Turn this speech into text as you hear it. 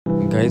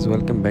Guys,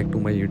 welcome back to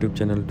my YouTube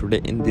channel.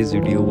 Today in this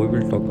video we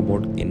will talk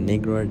about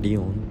Kinigra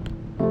Deon.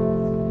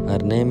 Her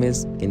name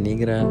is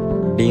Kinigra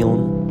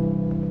Deon.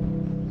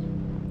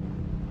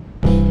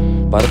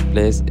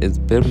 Birthplace is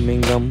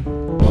Birmingham,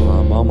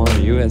 Alabama,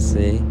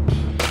 USA.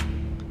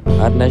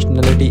 Her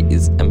nationality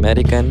is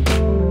American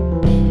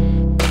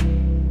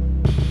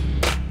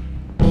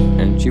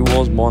and she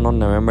was born on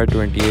November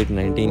 28,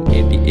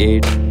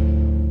 1988.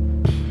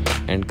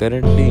 And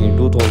currently in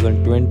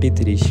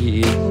 2023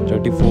 she is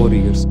 34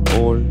 years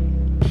old.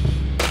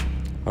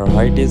 Her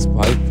height is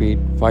 5 feet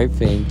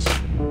 5 inch.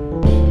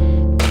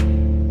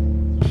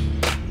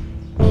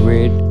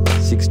 Weight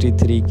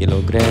 63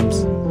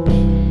 kilograms.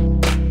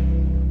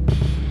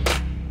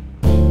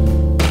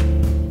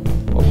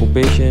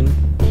 Occupation,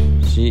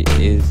 she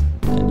is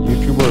a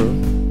YouTuber.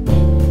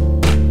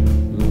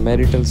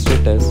 Marital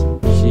status,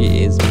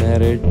 she is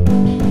married.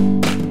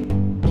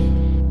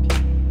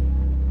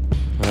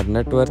 Her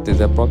net worth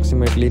is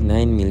approximately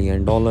 $9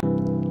 million.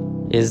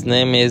 His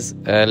name is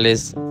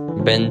Alice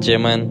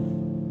Benjamin.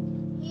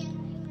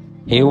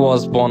 He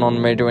was born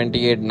on May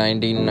 28,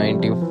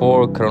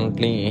 1994.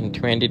 Currently in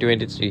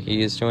 2023,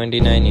 he is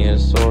 29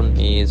 years old.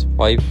 He is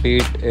 5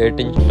 feet 8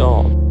 inches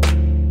tall.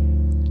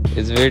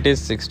 His weight is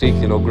 60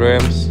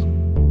 kilograms.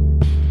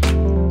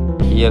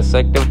 He is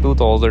active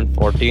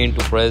 2014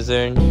 to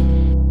present.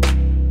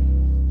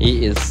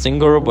 He is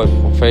singer by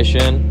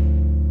profession.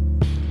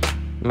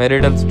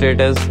 Marital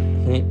status,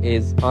 he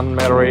is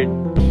unmarried.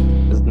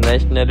 His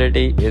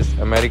nationality is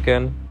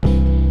American.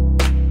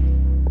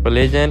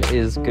 Religion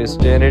is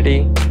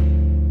Christianity.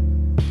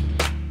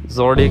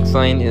 Zodiac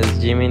sign is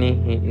Gemini.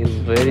 He is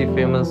very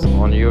famous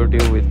on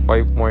YouTube with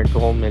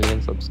 5.12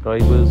 million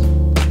subscribers.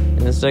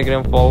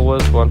 Instagram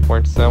followers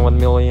 1.7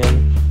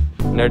 million.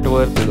 Net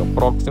worth is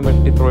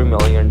approximately $3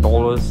 million.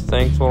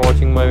 Thanks for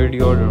watching my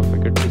video. Don't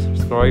forget to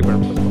subscribe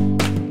and press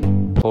the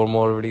bell for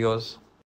more videos.